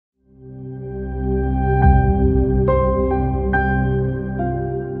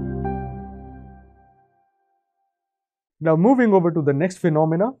Now moving over to the next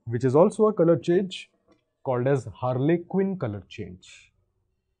phenomena, which is also a color change called as Harlequin color change.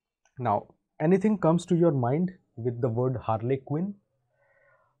 Now, anything comes to your mind with the word Harlequin?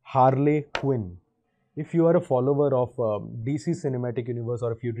 Harlequin. If you are a follower of DC Cinematic Universe,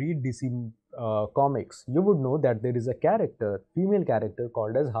 or if you read DC comics, you would know that there is a character, female character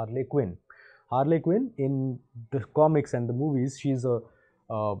called as Harley Quinn. Harley Quinn in the comics and the movies, she's a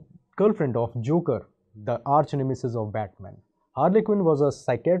girlfriend of Joker, the arch nemesis of Batman. Harley Quinn was a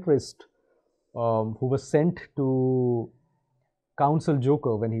psychiatrist who was sent to counsel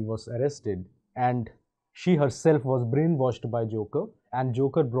Joker when he was arrested, and she herself was brainwashed by Joker, and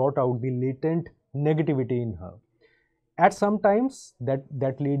Joker brought out the latent negativity in her. At some times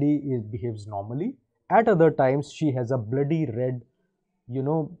that lady behaves normally. At other times she has a bloody red,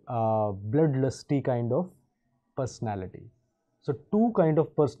 bloodlusty kind of personality. So two kind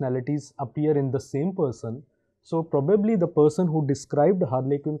of personalities appear in the same person. So probably the person who described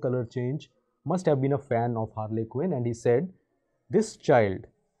Harlequin color change must have been a fan of Harley Quinn, and he said, this child,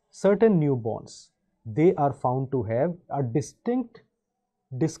 certain newborns, they are found to have a distinct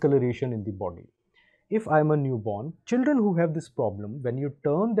discoloration in the body. If I am a newborn, children who have this problem, when you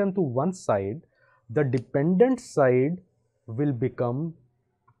turn them to one side, the dependent side will become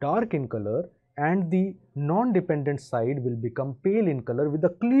dark in color and the non-dependent side will become pale in color with a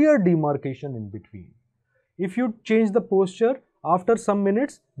clear demarcation in between. If you change the posture, after some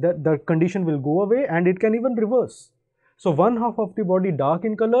minutes, the condition will go away and it can even reverse. So one half of the body dark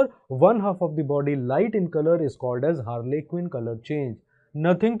in color, one half of the body light in color is called as Harlequin color change.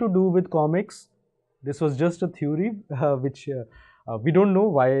 Nothing to do with comics. This was just a theory which we don't know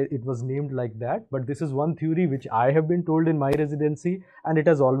why it was named like that, but this is one theory which I have been told in my residency, and it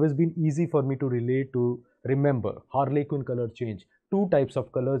has always been easy for me to relate to remember Harlequin color change. Two types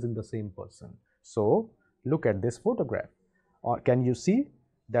of colors in the same person. So look at this photograph. Can you see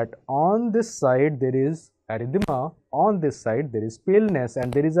that on this side there is erythema, on this side there is paleness,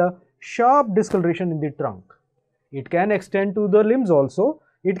 and there is a sharp discoloration in the trunk. It can extend to the limbs also,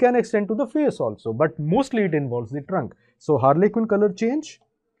 it can extend to the face also, but mostly it involves the trunk. So Harlequin color change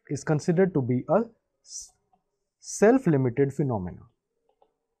is considered to be a self-limited phenomena,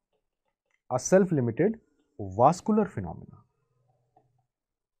 a self-limited vascular phenomena.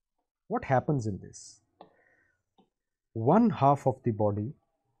 What happens in this? One half of the body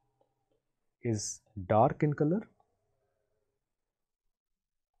is dark in color,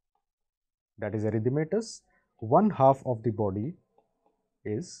 that is erythematous. One half of the body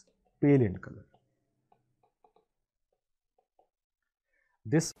is pale in color.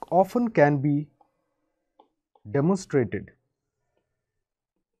 This often can be demonstrated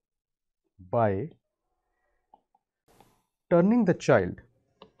by turning the child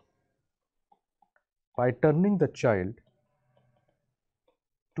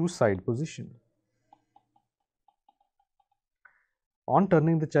to side position. On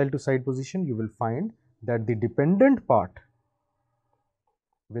turning the child to side position, you will find that the dependent part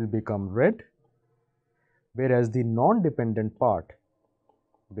will become red, whereas the non-dependent part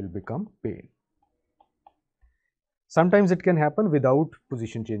will become pale. Sometimes it can happen without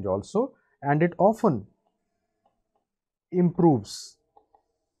position change also, and it often improves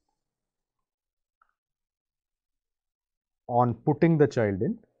on putting the child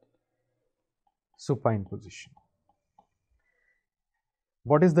in supine position.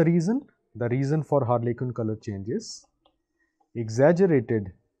 What is the reason? The reason for Harlequin color change is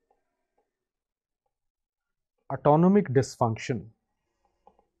exaggerated autonomic dysfunction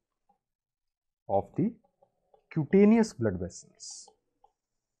of the cutaneous blood vessels.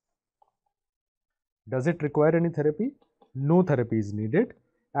 Does it require any therapy? No therapy is needed,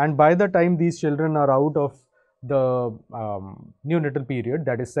 and by the time these children are out of the neonatal period,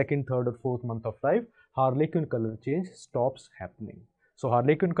 that is second, third or fourth month of life, Harlequin color change stops happening. So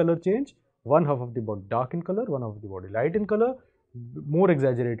Harlequin color change, one half of the body dark in color, one half of the body light in color, more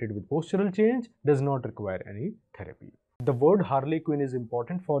exaggerated with postural change, does not require any therapy. The word Harlequin is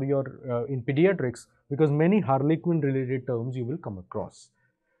important for your in pediatrics because many Harlequin related terms you will come across.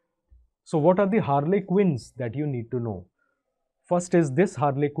 So what are the Harlequins that you need to know? First is this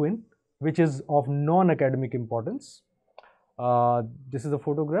Harlequin, which is of non-academic importance. This is a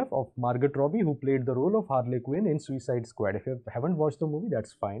photograph of Margot Robbie, who played the role of Harley Quinn in Suicide Squad. If you haven't watched the movie,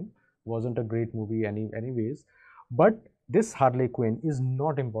 that's fine. Wasn't a great movie anyways. But this Harley Quinn is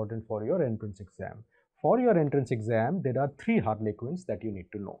not important for your entrance exam. For your entrance exam, there are three Harley Quinns that you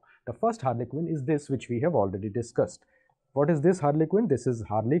need to know. The first Harley Quinn is this, which we have already discussed. What is this Harley Quinn? This is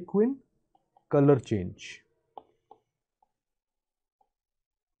Harlequin color change.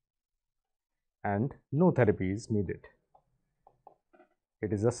 And no therapy is needed.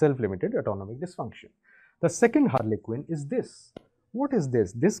 It is a self-limited autonomic dysfunction. The second Harlequin is this. What is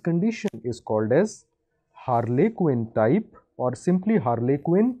this? This condition is called as Harlequin type or simply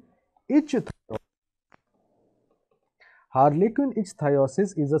Harlequin ichthyrosis. Harlequin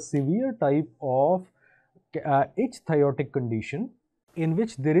ichthyrosis is a severe type of ichthyrotic condition in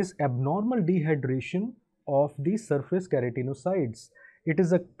which there is abnormal dehydration of the surface keratinocytes. It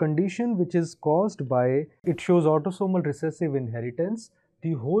is a condition which is caused by, it shows autosomal recessive inheritance.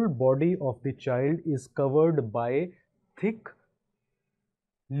 The whole body of the child is covered by thick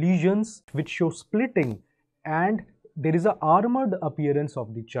lesions which show splitting, and there is an armored appearance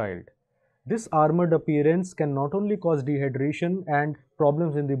of the child. This armored appearance can not only cause dehydration and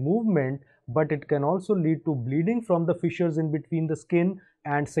problems in the movement, but it can also lead to bleeding from the fissures in between the skin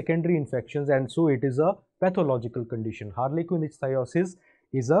and secondary infections, and so it is a pathological condition. Harlequin ichthyrosis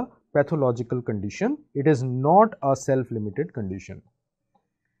is a pathological condition. It is not a self-limited condition.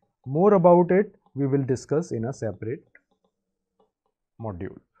 More about it we will discuss in a separate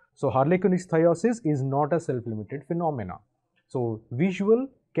module. So Harlequin ichthyrosis is not a self-limited phenomena. So visual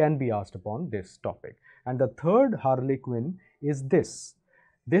can be asked upon this topic. And the third Harlequin is this.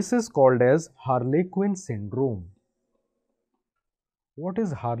 This is called as Harlequin syndrome. What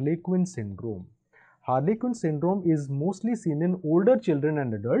is Harlequin syndrome? Harlequin syndrome is mostly seen in older children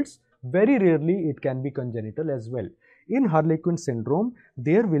and adults. Very rarely it can be congenital as well. In Harlequin syndrome,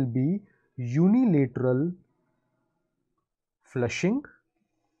 there will be unilateral flushing,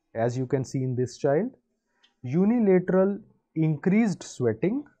 as you can see in this child, unilateral increased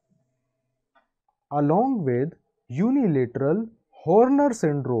sweating, along with unilateral Horner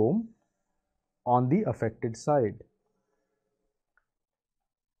syndrome on the affected side.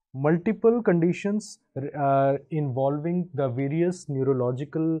 Multiple conditions involving the various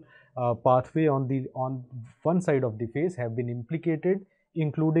neurological pathway on one side of the face have been implicated,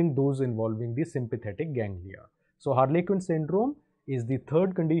 including those involving the sympathetic ganglia. So Harlequin syndrome is the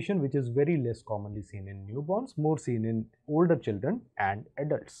third condition which is very less commonly seen in newborns, more seen in older children and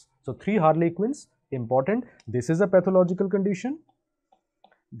adults. So three Harlequins, important. This is a pathological condition,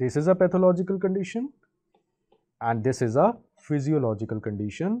 this is a pathological condition, and this is a physiological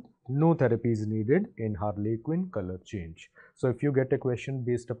condition. No therapy is needed in Harlequin color change. So if you get a question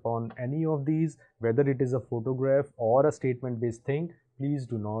based upon any of these, whether it is a photograph or a statement based thing, please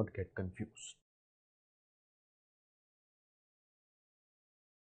do not get confused.